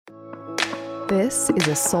This is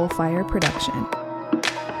a Soulfire production.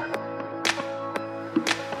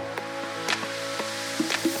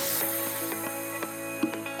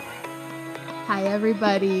 Hi,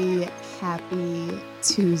 everybody. Happy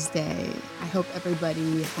Tuesday. I hope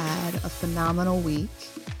everybody had a phenomenal week.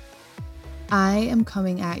 I am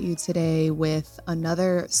coming at you today with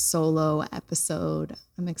another solo episode.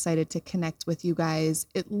 I'm excited to connect with you guys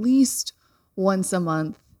at least once a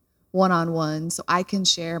month, one-on-one, so I can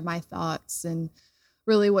share my thoughts and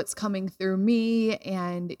really what's coming through me,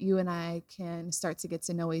 and you and I can start to get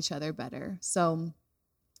to know each other better. So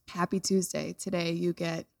happy Tuesday. Today you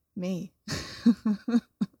get me.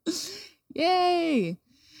 Yay.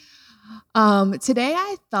 Today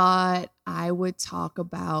I thought I would talk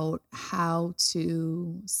about how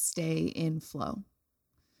to stay in flow,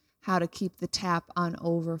 how to keep the tap on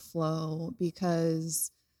overflow,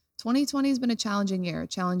 because 2020 has been a challenging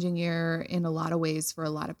year in a lot of ways for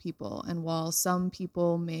a lot of people. And while some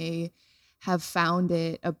people may have found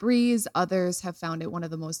it a breeze, others have found it one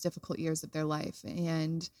of the most difficult years of their life.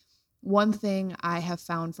 And one thing I have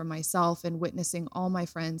found for myself in witnessing all my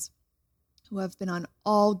friends who have been on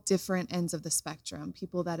all different ends of the spectrum,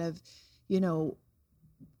 people that have,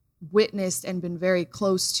 witnessed and been very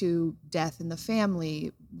close to death in the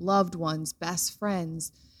family, loved ones, best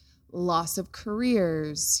friends, loss of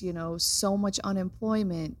careers, so much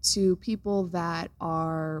unemployment, to people that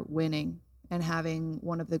are winning and having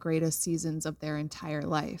one of the greatest seasons of their entire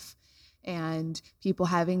life, and people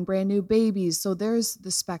having brand new babies. So there's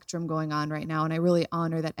the spectrum going on right now. And I really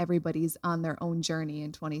honor that everybody's on their own journey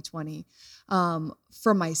in 2020.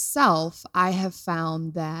 For myself, I have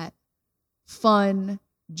found that fun,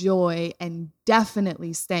 joy, and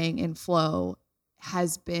definitely staying in flow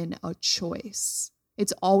has been a choice.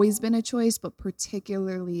 It's always been a choice, but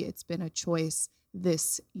particularly it's been a choice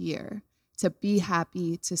this year to be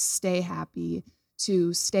happy, to stay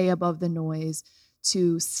above the noise,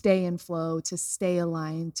 to stay in flow, to stay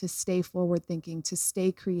aligned, to stay forward thinking, to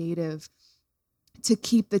stay creative, to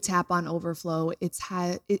keep the tap on overflow. It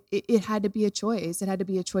had to be a choice. It had to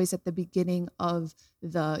be a choice at the beginning of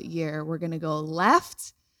the year. We're going to go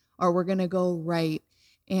left or we're going to go right.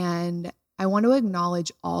 And I want to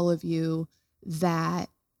acknowledge all of you I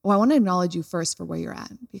want to acknowledge you first for where you're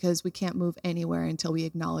at, because we can't move anywhere until we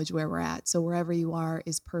acknowledge where we're at. So wherever you are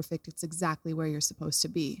is perfect. It's exactly where you're supposed to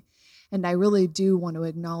be. And I really do want to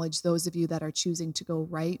acknowledge those of you that are choosing to go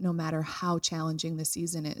right, no matter how challenging the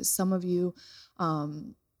season is. Some of you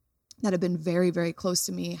that have been very, very close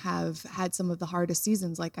to me have had some of the hardest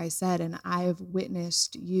seasons, like I said, and I've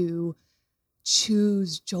witnessed you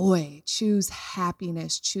choose joy, choose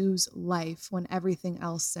happiness, choose life when everything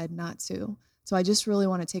else said not to. So I just really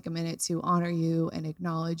want to take a minute to honor you and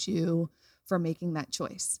acknowledge you for making that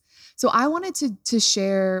choice. So I wanted to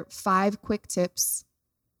share 5 quick tips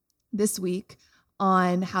this week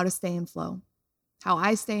on how to stay in flow, how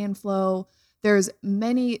I stay in flow. There's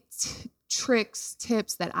many tricks,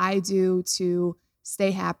 tips that I do to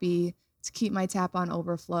stay happy, to keep my tap on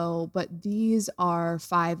overflow, but these are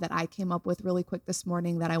 5 that I came up with really quick this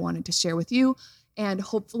morning that I wanted to share with you, and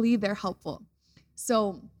hopefully they're helpful.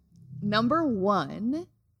 So number 1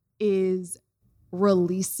 is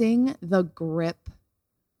releasing the grip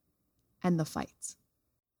and the fight.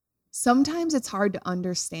 Sometimes it's hard to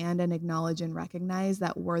understand and acknowledge and recognize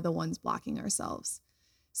that we're the ones blocking ourselves.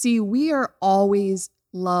 See, we are always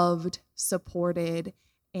loved, supported,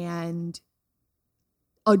 and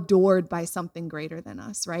adored by something greater than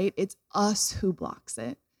us, right? It's us who blocks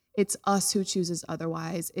it. It's us who chooses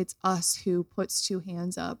otherwise. It's us who puts 2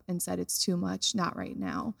 hands up and said it's too much, not right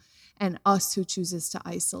now, and us who chooses to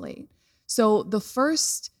isolate. So the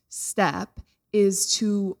first step is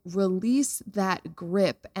to release that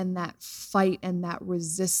grip and that fight and that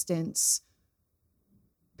resistance,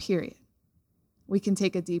 period. We can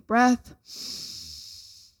take a deep breath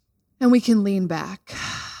and we can lean back.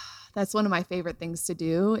 That's one of my favorite things to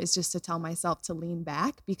do, is just to tell myself to lean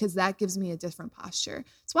back, because that gives me a different posture.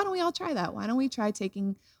 So why don't we all try that? Why don't we try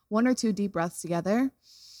taking 1 or 2 deep breaths together?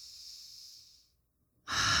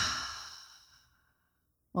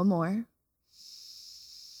 One more.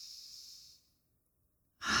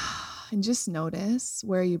 And just notice,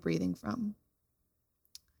 where are you breathing from?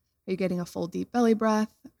 Are you getting a full deep belly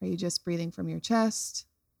breath? Are you just breathing from your chest?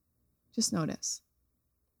 Just notice.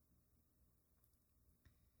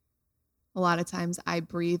 A lot of times I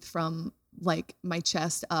breathe from like my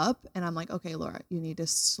chest up, and I'm like, okay, Laura, you need to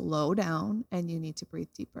slow down and you need to breathe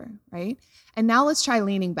deeper, right? And now let's try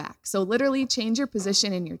leaning back. So literally change your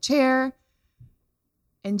position in your chair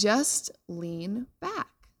and just lean back.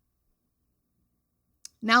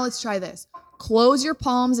 Now let's try this. close your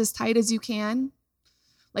palms as tight as you can,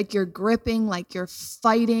 like you're gripping, like you're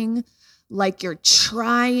fighting, like you're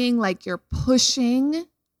trying, like you're pushing,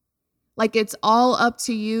 like it's all up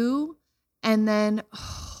to you. And then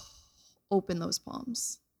open those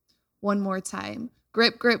palms. One more time.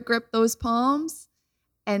 Grip, grip, grip those palms.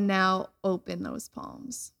 And now open those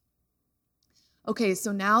palms. Okay,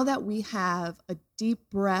 so now that we have a deep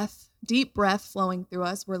breath flowing through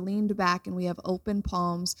us, we're leaned back and we have open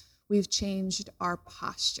palms, we've changed our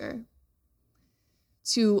posture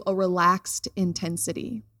to a relaxed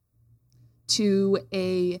intensity, to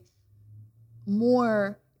a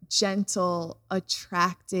more gentle,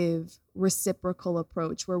 attractive, reciprocal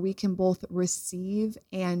approach where we can both receive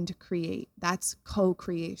and create. That's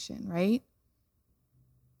co-creation, right?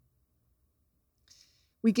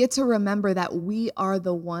 We get to remember that we are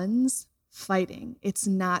the ones fighting. It's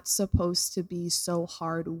not supposed to be so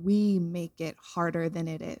hard. We make it harder than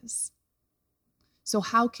it is. So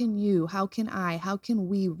how can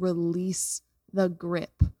we release the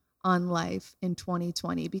grip on life in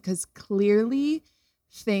 2020? Because clearly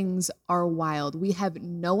things are wild. We have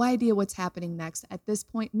no idea what's happening next at this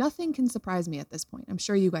point. Nothing can surprise me at this point. I'm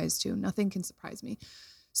sure you guys too. Nothing can surprise me.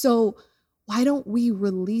 So why don't we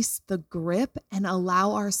release the grip and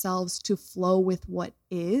allow ourselves to flow with what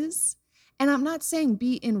is? And I'm not saying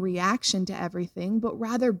be in reaction to everything, but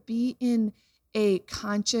rather be in a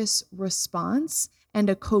conscious response and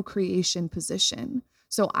a co-creation position.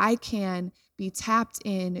 So I can be tapped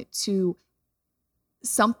in to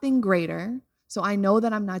something greater. So I know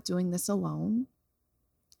that I'm not doing this alone.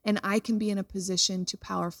 And I can be in a position to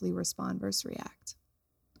powerfully respond versus react.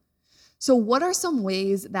 So what are some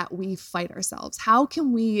ways that we fight ourselves? How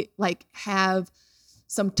can we have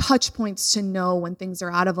some touch points to know when things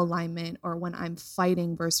are out of alignment or when I'm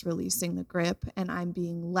fighting versus releasing the grip and I'm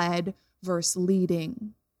being led versus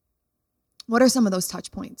leading? What are some of those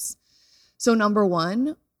touch points? So number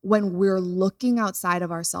one, when we're looking outside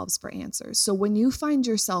of ourselves for answers. So when you find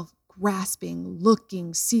yourself grasping,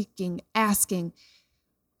 looking, seeking, asking,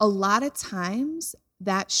 a lot of times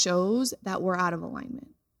that shows that we're out of alignment.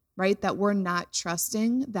 Right? That we're not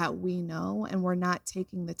trusting that we know and we're not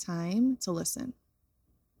taking the time to listen.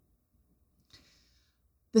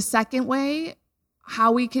 The second way,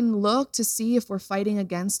 how we can look to see if we're fighting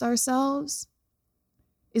against ourselves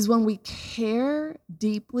is when we care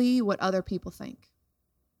deeply what other people think.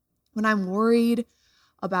 When I'm worried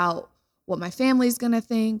about what my family's going to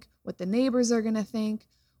think, what the neighbors are going to think,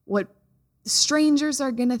 what strangers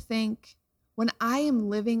are going to think, when I am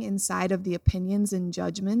living inside of the opinions and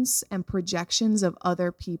judgments and projections of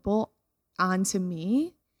other people onto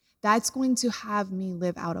me, that's going to have me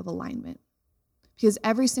live out of alignment. Because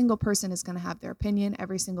every single person is going to have their opinion,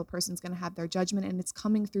 every single person is going to have their judgment, and it's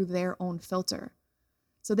coming through their own filter.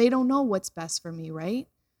 So they don't know what's best for me, right?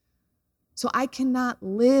 So I cannot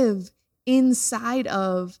live inside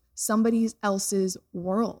of somebody else's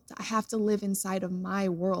world. I have to live inside of my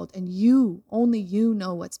world, and only you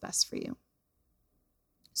know what's best for you.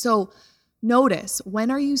 So notice, when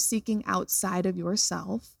are you seeking outside of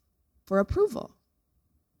yourself for approval?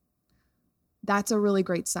 That's a really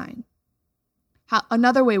great sign.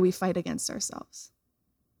 Another way we fight against ourselves.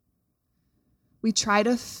 We try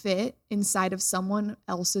to fit inside of someone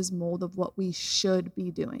else's mold of what we should be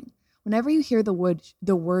doing. Whenever you hear the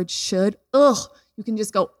word should, you can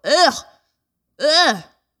just go, ugh.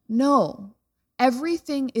 No.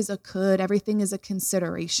 Everything is a could, everything is a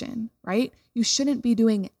consideration, right? You shouldn't be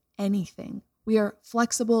doing anything. We are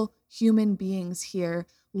flexible human beings here,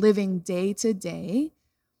 living day to day.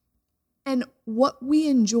 And what we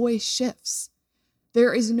enjoy shifts.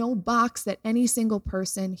 There is no box that any single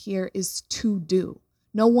person here is to do.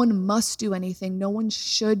 No one must do anything. No one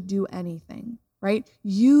should do anything, right?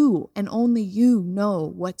 You and only you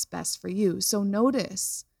know what's best for you. So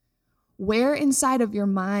notice, where inside of your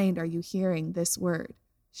mind are you hearing this word?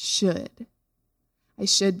 Should. I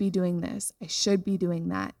should be doing this. I should be doing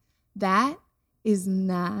that. That is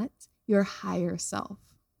not your higher self.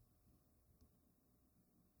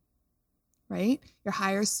 Right? Your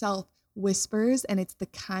higher self whispers, and it's the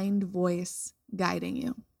kind voice guiding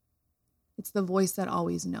you. It's the voice that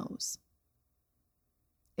always knows.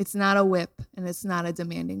 It's not a whip, and it's not a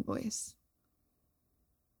demanding voice.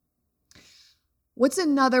 What's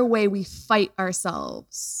another way we fight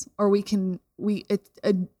ourselves, or a way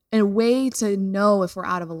to know if we're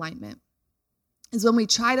out of alignment, is when we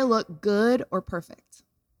try to look good or perfect.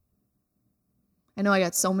 I know I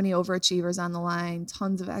got so many overachievers on the line,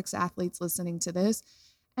 tons of ex-athletes listening to this.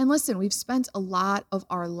 And listen, we've spent a lot of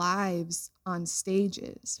our lives on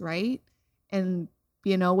stages, right? And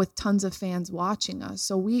with tons of fans watching us.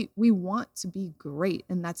 So we want to be great,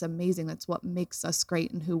 and that's amazing. That's what makes us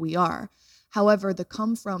great and who we are. However, the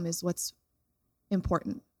come from is what's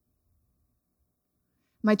important.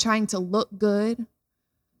 Am I trying to look good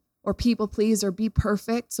or people please or be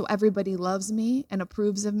perfect so everybody loves me and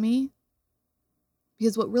approves of me?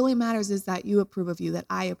 Because what really matters is that you approve of you, that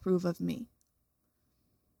I approve of me.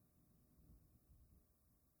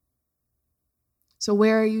 So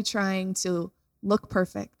where are you trying to look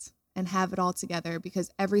perfect and have it all together?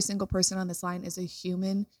 Because every single person on this line is a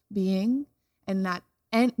human being, and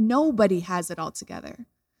nobody has it all together.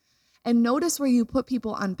 And notice where you put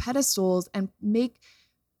people on pedestals and make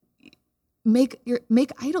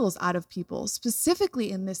idols out of people,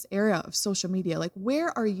 specifically in this era of social media. Like,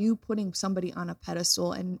 where are you putting somebody on a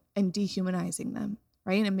pedestal and dehumanizing them,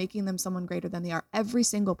 right? And making them someone greater than they are. Every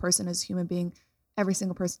single person is a human being. Every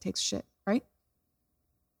single person takes shit, right?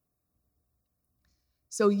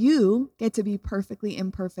 So you get to be perfectly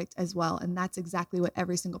imperfect as well. And that's exactly what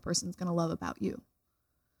every single person is going to love about you.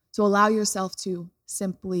 So allow yourself to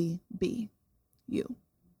simply be you.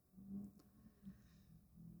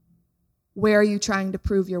 Where are you trying to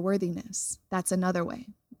prove your worthiness? That's another way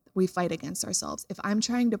we fight against ourselves. If I'm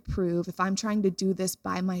trying to do this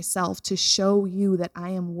by myself to show you that I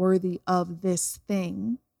am worthy of this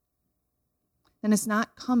thing, then it's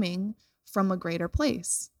not coming from a greater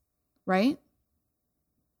place, right?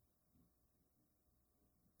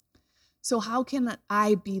 So how can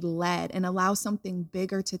I be led and allow something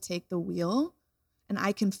bigger to take the wheel, and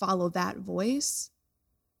I can follow that voice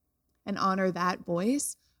and honor that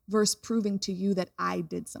voice versus proving to you that I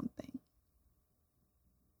did something?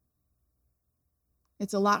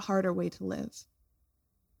 It's a lot harder way to live.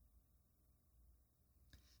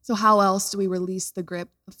 So how else do we release the grip,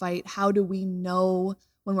 the fight? How do we know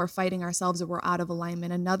when we're fighting ourselves or we're out of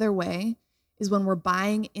alignment? Another way is when we're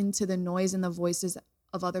buying into the noise and the voices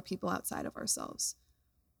of other people outside of ourselves.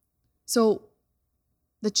 So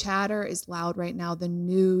the chatter is loud right now. The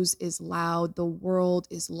news is loud. The world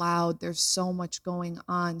is loud. There's so much going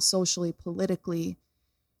on socially, politically.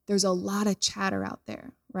 There's a lot of chatter out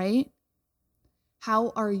there, right?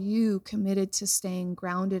 How are you committed to staying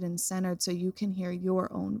grounded and centered so you can hear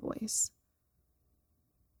your own voice?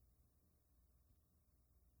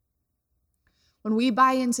 When we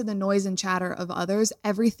buy into the noise and chatter of others,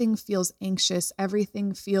 everything feels anxious.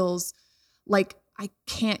 Everything feels like I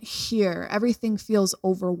can't hear. Everything feels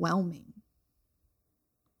overwhelming.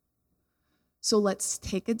 So let's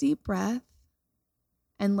take a deep breath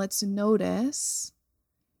and let's notice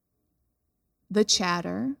the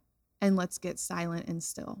chatter and let's get silent and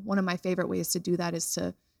still. One of my favorite ways to do that is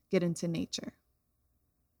to get into nature.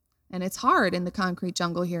 And it's hard in the concrete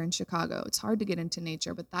jungle here in Chicago. It's hard to get into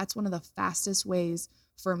nature, but that's one of the fastest ways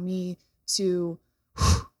for me to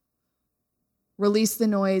release the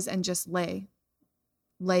noise and just lay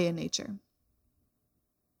in nature.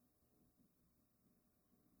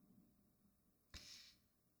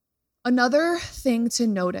 Another thing to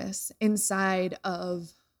notice inside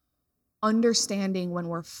of understanding when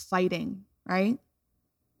we're fighting, right,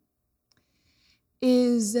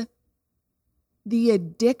 is the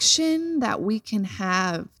addiction that we can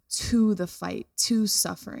have to the fight, to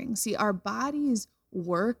suffering. See, our bodies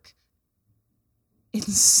work.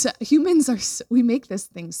 We make this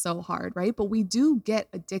thing so hard, right? But we do get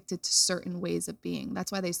addicted to certain ways of being.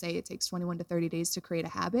 That's why they say it takes 21 to 30 days to create a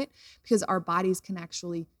habit, because our bodies can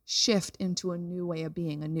actually shift into a new way of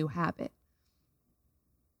being, a new habit.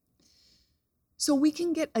 So we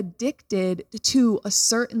can get addicted to a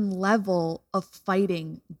certain level of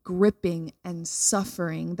fighting, gripping, and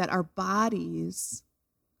suffering that our bodies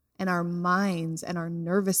and our minds and our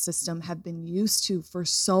nervous system have been used to for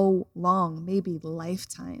so long, maybe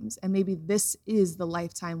lifetimes. And maybe this is the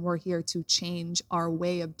lifetime we're here to change our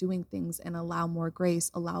way of doing things and allow more grace,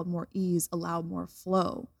 allow more ease, allow more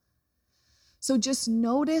flow. So just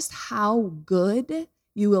notice how good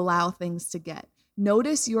you allow things to get.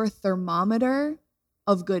 Notice your thermometer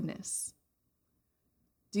of goodness.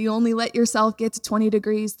 Do you only let yourself get to 20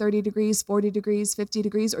 degrees, 30 degrees, 40 degrees, 50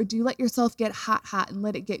 degrees, or do you let yourself get hot and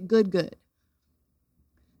let it get good?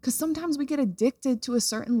 Because sometimes we get addicted to a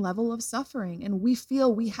certain level of suffering and we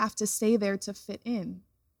feel we have to stay there to fit in.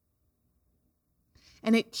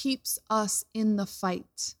 And it keeps us in the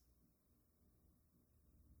fight.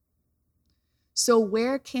 So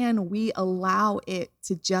where can we allow it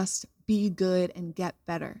to just be good and get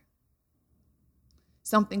better?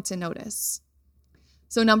 Something to notice.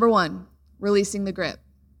 So 1, releasing the grip,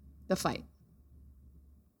 the fight.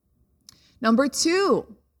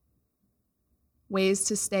 2, ways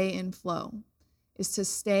to stay in flow is to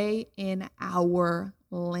stay in our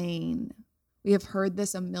lane. We have heard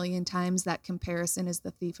this a million times, that comparison is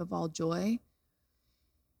the thief of all joy.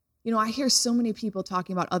 You know, I hear so many people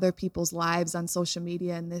talking about other people's lives on social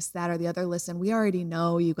media and this, that, or the other. Listen, we already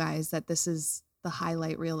know, you guys, that this is the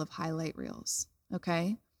highlight reel of highlight reels,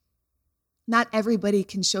 okay? Not everybody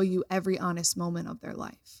can show you every honest moment of their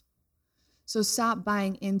life. So stop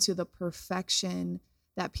buying into the perfection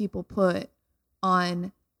that people put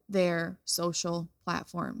on their social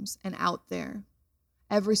platforms and out there.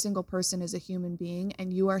 Every single person is a human being,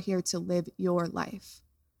 and you are here to live your life.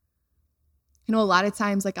 You know, a lot of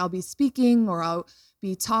times, like, I'll be speaking or I'll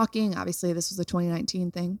be talking. Obviously, this was a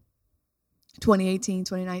 2019 thing, 2018,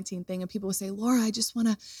 2019 thing. And people will say, Laura, I just want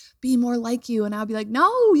to be more like you. And I'll be like,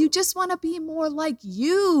 no, you just want to be more like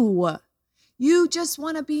you. You just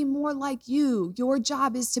want to be more like you. Your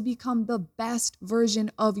job is to become the best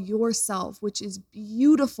version of yourself, which is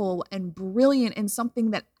beautiful and brilliant and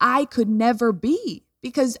something that I could never be,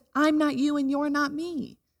 because I'm not you and you're not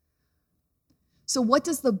me. So what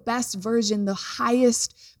does the best version, the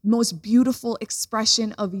highest, most beautiful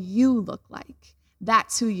expression of you look like?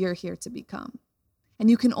 That's who you're here to become. And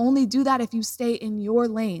you can only do that if you stay in your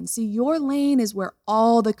lane. See, your lane is where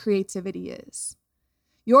all the creativity is.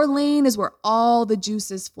 Your lane is where all the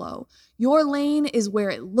juices flow. Your lane is where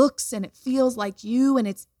it looks and it feels like you, and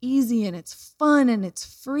it's easy and it's fun and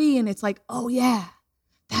it's free, and it's like, oh yeah,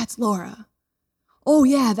 that's Laura. Oh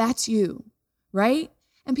yeah, that's you, right?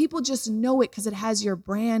 And people just know it because it has your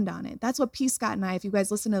brand on it. That's what P. Scott and I, if you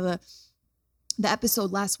guys listen to the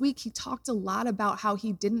episode last week, he talked a lot about how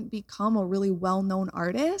he didn't become a really well-known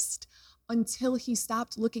artist until he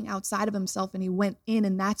stopped looking outside of himself and he went in.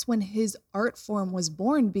 And that's when his art form was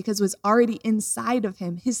born, because it was already inside of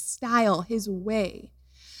him, his style, his way.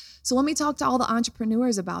 So let me talk to all the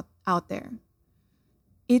entrepreneurs out there.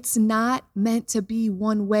 It's not meant to be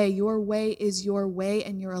one way. Your way is your way,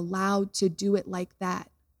 and you're allowed to do it like that.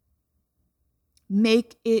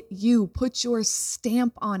 Make it you. Put your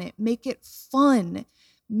stamp on it. Make it fun.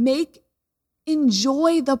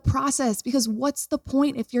 Enjoy the process, because what's the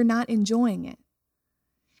point if you're not enjoying it?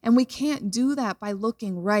 And we can't do that by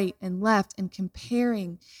looking right and left and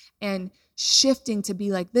comparing and shifting to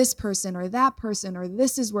be like this person or that person, or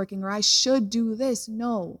this is working, or I should do this.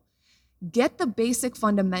 No. Get the basic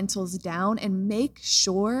fundamentals down and make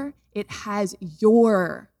sure it has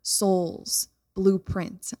your soul's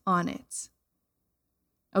blueprint on it.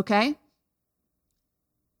 Okay?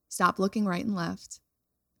 Stop looking right and left.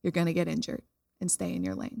 You're going to get injured, and stay in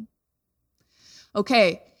your lane.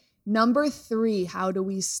 Okay, number 3, how do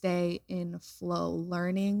we stay in flow?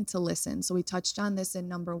 Learning to listen. So we touched on this in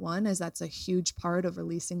number 1, as that's a huge part of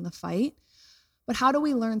releasing the fight. But how do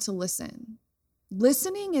we learn to listen?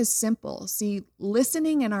 Listening is simple. See,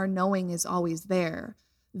 listening and our knowing is always there.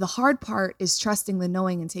 The hard part is trusting the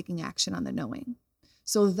knowing and taking action on the knowing.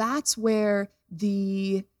 So that's where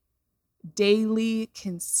the daily,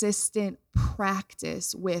 consistent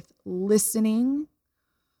practice with listening,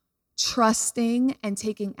 trusting, and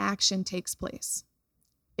taking action takes place.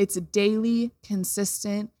 It's a daily,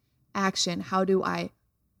 consistent action. How do I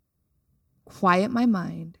quiet my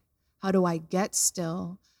mind? How do I get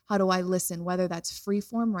still? How do I listen? Whether that's free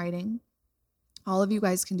form writing. All of you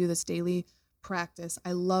guys can do this daily practice.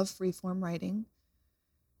 I love free form writing.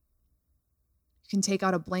 You can take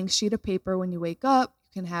out a blank sheet of paper when you wake up.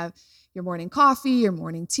 You can have your morning coffee, your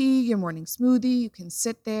morning tea, your morning smoothie. You can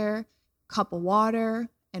sit there, cup of water,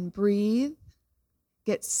 and breathe.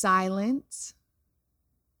 Get silent.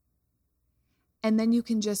 And then you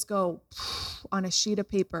can just go on a sheet of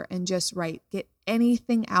paper and just write. Get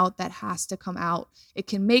anything out that has to come out. It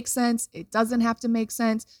can make sense. It doesn't have to make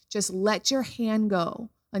sense. Just let your hand go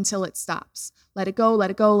until it stops. Let it go, let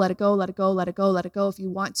it go, let it go, let it go, let it go, let it go. If you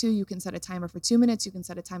want to, you can set a timer for 2 minutes. You can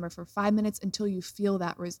set a timer for 5 minutes until you feel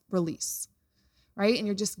that release, right? And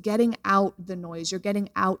you're just getting out the noise. You're getting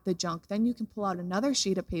out the junk. Then you can pull out another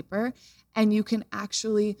sheet of paper and you can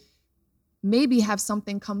actually maybe have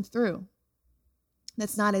something come through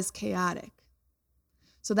that's not as chaotic.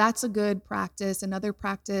 So that's a good practice. Another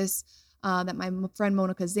practice that my friend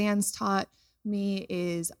Monica Zanz taught me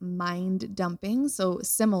is mind dumping. So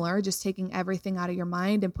similar, just taking everything out of your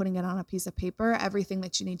mind and putting it on a piece of paper, everything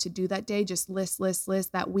that you need to do that day, just list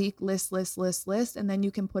that week, list. And then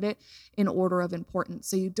you can put it in order of importance.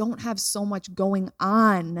 So you don't have so much going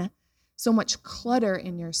on, so much clutter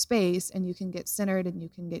in your space, and you can get centered and you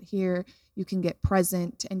can get here, you can get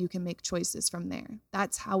present, and you can make choices from there.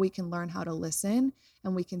 That's how we can learn how to listen,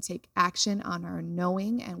 and we can take action on our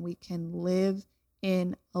knowing, and we can live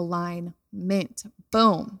in alignment.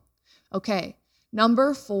 Boom. Okay.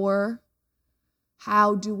 Number 4,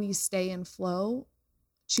 How do we stay in flow?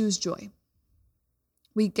 Choose joy.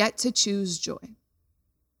 We get to choose joy.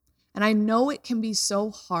 And I know it can be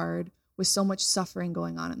so hard with so much suffering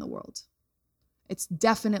going on in the world. It's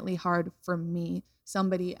definitely hard for me,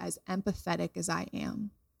 somebody as empathetic as I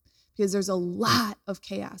am, because there's a lot of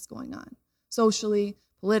chaos going on socially,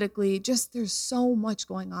 politically, just there's so much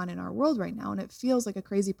going on in our world right now, and it feels like a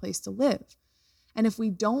crazy place to live. And if we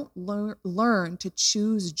don't learn to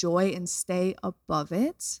choose joy and stay above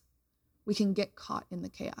it, we can get caught in the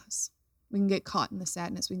chaos. We can get caught in the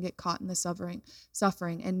sadness. We can get caught in the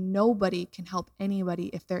suffering, and nobody can help anybody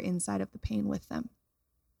if they're inside of the pain with them.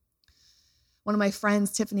 One of my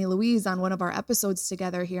friends, Tiffany Louise, on one of our episodes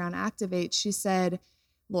together here on Activate, she said,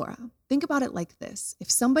 Laura, think about it like this.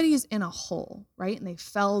 If somebody is in a hole, right, and they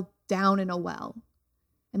fell down in a well,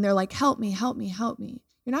 and they're like, help me, help me, help me.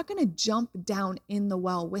 You're not going to jump down in the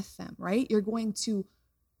well with them, right? You're going to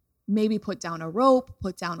maybe put down a rope,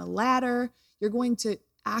 put down a ladder. You're going to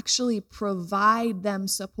actually provide them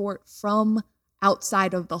support from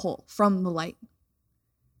outside of the hole, from the light.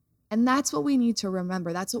 And that's what we need to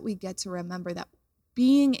remember. That's what we get to remember, that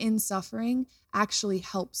being in suffering actually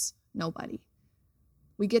helps nobody.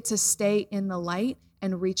 We get to stay in the light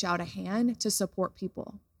and reach out a hand to support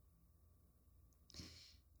people.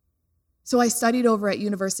 So I studied over at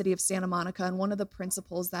University of Santa Monica, and one of the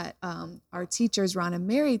principles that our teachers, Ron and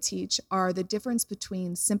Mary, teach are the difference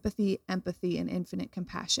between sympathy, empathy, and infinite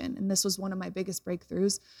compassion. And this was one of my biggest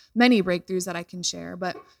breakthroughs, many breakthroughs that I can share.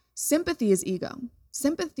 But sympathy is ego.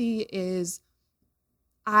 Sympathy is,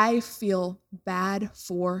 I feel bad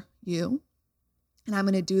for you, and I'm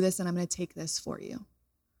going to do this, and I'm going to take this for you.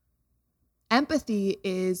 Empathy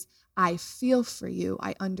is, I feel for you,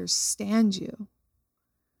 I understand you.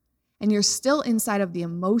 And you're still inside of the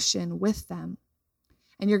emotion with them,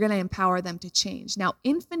 and you're going to empower them to change. Now,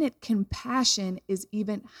 infinite compassion is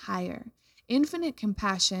even higher. Infinite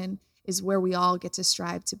compassion is where we all get to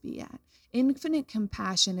strive to be at. Infinite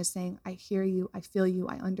compassion is saying, I hear you, I feel you,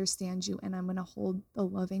 I understand you, and I'm going to hold the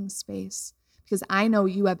loving space because I know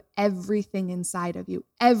you have everything inside of you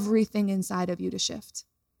to shift.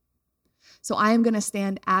 So I am going to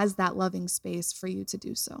stand as that loving space for you to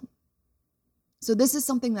do so. So this is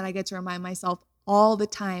something that I get to remind myself all the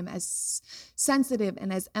time, as sensitive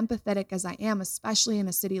and as empathetic as I am, especially in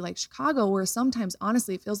a city like Chicago, where sometimes,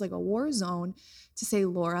 honestly, it feels like a war zone, to say,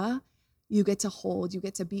 Laura, you get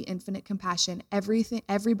to be infinite compassion.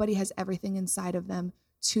 Everybody has everything inside of them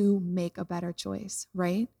to make a better choice,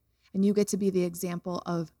 right? And you get to be the example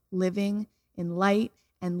of living in light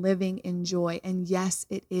and living in joy. And yes,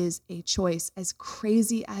 it is a choice. As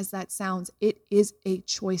crazy as that sounds, it is a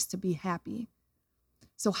choice to be happy.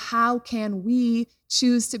 So how can we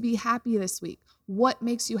choose to be happy this week? What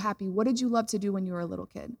makes you happy? What did you love to do when you were a little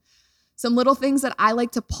kid? Some little things that I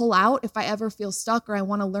like to pull out if I ever feel stuck or I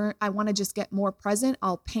want to just get more present,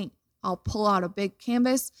 I'll paint. I'll pull out a big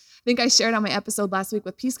canvas. I think I shared on my episode last week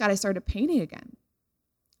with Peace God, I started painting again.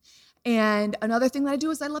 And another thing that I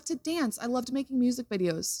do is I love to dance. I loved making music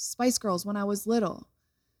videos, Spice Girls, when I was little.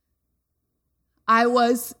 I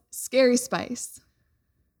was Scary Spice.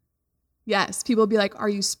 Yes, people be like, are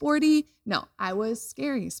you sporty? No, I was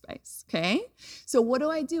Scary Spice, okay? So what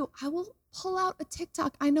do? I will pull out a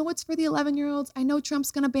TikTok. I know it's for the 11-year-olds. I know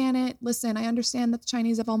Trump's going to ban it. Listen, I understand that the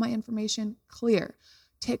Chinese have all my information clear.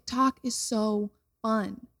 TikTok is so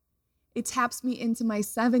fun. It taps me into my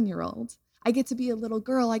 7-year-old. I get to be a little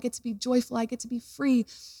girl. I get to be joyful. I get to be free.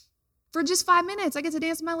 For just 5 minutes, I get to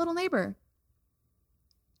dance with my little neighbor.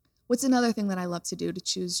 What's another thing that I love to do to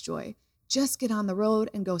choose joy? Just get on the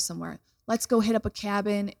road and go somewhere. Let's go hit up a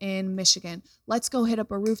cabin in Michigan. Let's go hit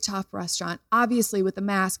up a rooftop restaurant. Obviously, with the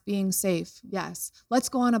mask, being safe, yes. Let's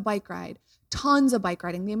go on a bike ride. Tons of bike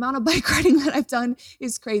riding. The amount of bike riding that I've done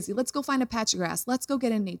is crazy. Let's go find a patch of grass. Let's go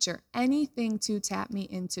get in nature. Anything to tap me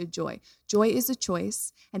into joy. Joy is a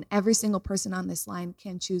choice, and every single person on this line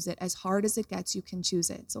can choose it. As hard as it gets, you can choose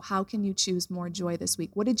it. So how can you choose more joy this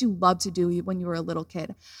week? What did you love to do when you were a little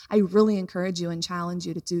kid? I really encourage you and challenge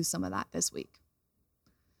you to do some of that this week.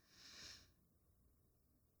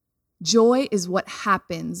 Joy is what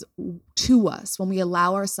happens to us when we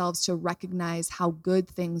allow ourselves to recognize how good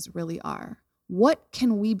things really are. What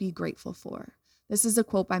can we be grateful for? This is a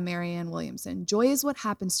quote by Marianne Williamson. Joy is what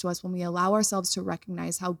happens to us when we allow ourselves to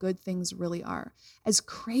recognize how good things really are. As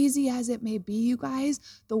crazy as it may be, you guys,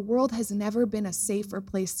 the world has never been a safer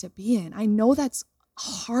place to be in. I know that's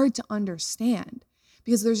hard to understand,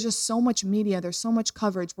 because there's just so much media, there's so much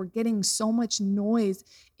coverage, we're getting so much noise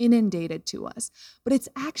inundated to us, but it's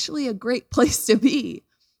actually a great place to be.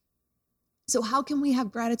 So how can we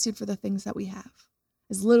have gratitude for the things that we have,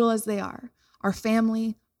 as little as they are? our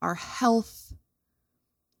family, our health,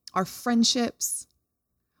 our friendships.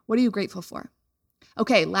 What are you grateful for?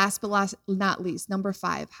 Okay, last but not least, number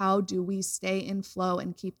 5, how do we stay in flow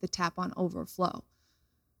and keep the tap on overflow?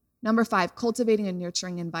 Number 5, cultivating a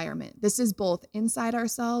nurturing environment. This is both inside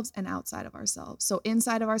ourselves and outside of ourselves. So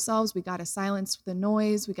inside of ourselves, we got to silence the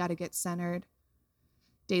noise. We got to get centered.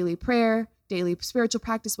 Daily prayer, daily spiritual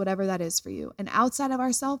practice, whatever that is for you. And outside of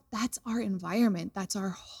ourselves, that's our environment. That's our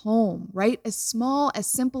home, right? As small, as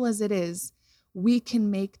simple as it is, we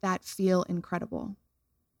can make that feel incredible.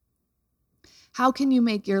 How can you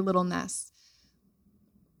make your little nest?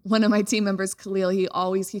 One of my team members, Khalil,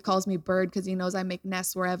 he calls me bird because he knows I make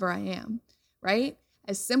nests wherever I am, right?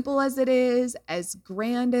 As simple as it is, as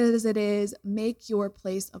grand as it is, make your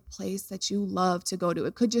place a place that you love to go to.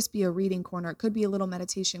 It could just be a reading corner. It could be a little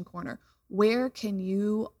meditation corner. Where can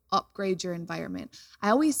you upgrade your environment? I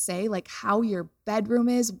always say like how your bedroom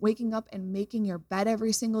is, waking up and making your bed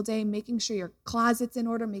every single day, making sure your closet's in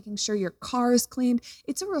order, making sure your car is cleaned.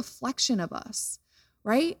 It's a reflection of us,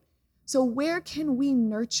 right? So where can we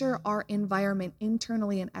nurture our environment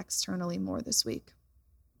internally and externally more this week?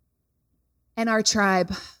 And our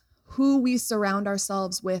tribe, who we surround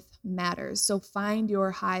ourselves with matters. So find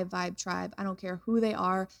your high vibe tribe. I don't care who they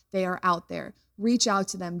are out there. Reach out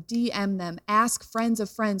to them, DM them, ask friends of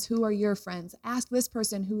friends, who are your friends? Ask this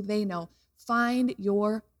person who they know. Find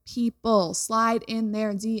your people, slide in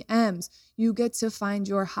their DMs. You get to find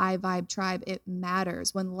your high vibe tribe. It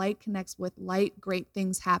matters. When light connects with light, great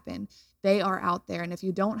things happen. They are out there. And if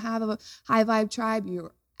you don't have a high vibe tribe,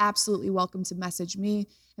 you're absolutely welcome to message me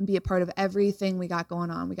and be a part of everything we got going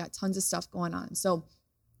on. We got tons of stuff going on. So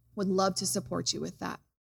would love to support you with that.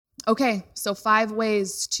 Okay, so 5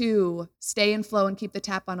 ways to stay in flow and keep the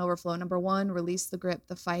tap on overflow. Number 1, release the grip,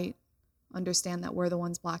 the fight. Understand that we're the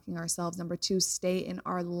ones blocking ourselves. Number 2, stay in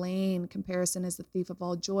our lane. Comparison is the thief of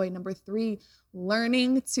all joy. Number 3,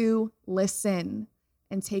 learning to listen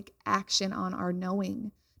and take action on our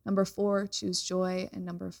knowing. Number 4, choose joy. And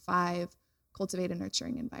number 5, cultivate a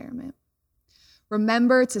nurturing environment.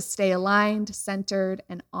 Remember to stay aligned, centered,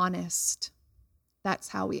 and honest. That's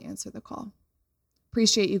how we answer the call.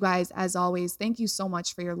 Appreciate you guys as always. Thank you so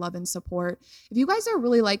much for your love and support. If you guys are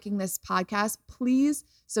really liking this podcast, please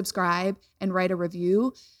subscribe and write a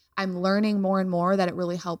review. I'm learning more and more that it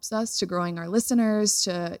really helps us to growing our listeners,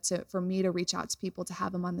 for me to reach out to people to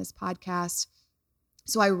have them on this podcast.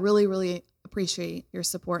 So I really, really appreciate your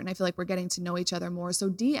support. And I feel like we're getting to know each other more. So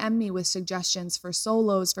DM me with suggestions for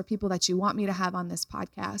solos, for people that you want me to have on this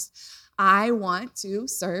podcast. I want to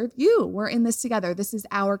serve you. We're in this together. This is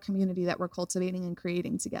our community that we're cultivating and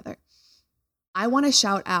creating together. I want to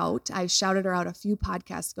shout out, I shouted her out a few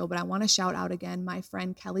podcasts ago, but I want to shout out again my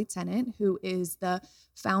friend Kelly Tennant, who is the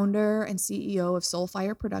founder and CEO of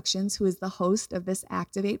Soulfire Productions, who is the host of this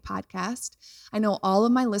Activate podcast. I know all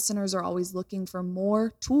of my listeners are always looking for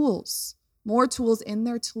more tools in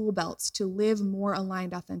their tool belts to live more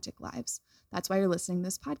aligned, authentic lives. That's why you're listening to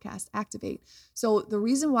this podcast, Activate. So the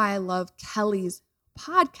reason why I love Kelly's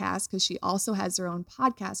podcast, because she also has her own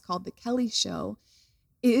podcast called The Kelly Show,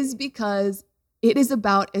 is because it is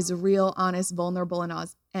about as real, honest, vulnerable,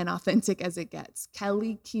 and authentic as it gets.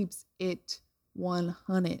 Kelly keeps it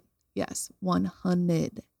 100. Yes,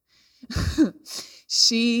 100.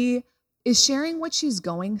 She is sharing what she's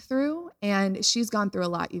going through, and she's gone through a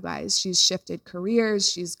lot, you guys. She's shifted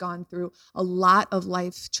careers. She's gone through a lot of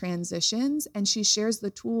life transitions, and she shares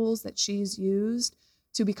the tools that she's used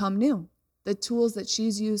to become new, the tools that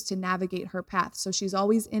she's used to navigate her path. So she's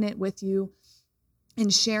always in it with you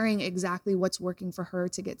and sharing exactly what's working for her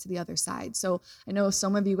to get to the other side. So I know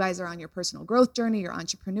some of you guys are on your personal growth journey, you're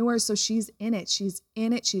entrepreneurs. So she's in it. She's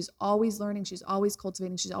always learning. She's always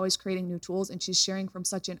cultivating. She's always creating new tools. And she's sharing from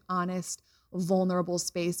such an honest, vulnerable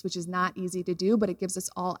space, which is not easy to do, but it gives us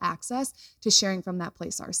all access to sharing from that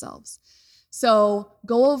place ourselves. So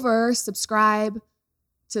go over, subscribe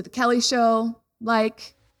to The Kelly Show,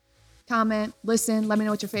 like, comment, listen, let me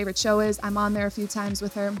know what your favorite show is. I'm on there a few times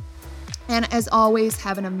with her. And as always,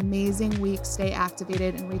 have an amazing week. Stay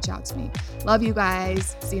activated and reach out to me. Love you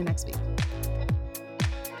guys. See you next week.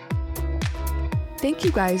 Thank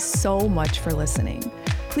you guys so much for listening.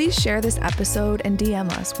 Please share this episode and DM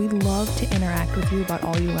us. We'd love to interact with you about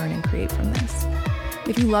all you learn and create from this.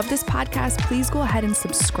 If you love this podcast, please go ahead and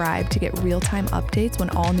subscribe to get real-time updates when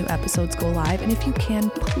all new episodes go live. And if you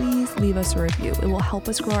can, please leave us a review. It will help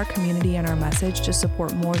us grow our community and our message to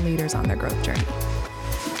support more leaders on their growth journey.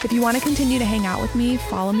 If you want to continue to hang out with me,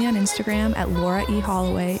 follow me on Instagram at Laura E.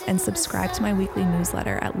 Holloway and subscribe to my weekly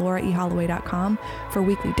newsletter at lauraeholloway.com for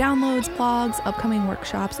weekly downloads, blogs, upcoming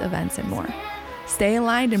workshops, events, and more. Stay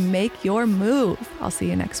aligned and make your move. I'll see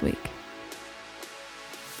you next week.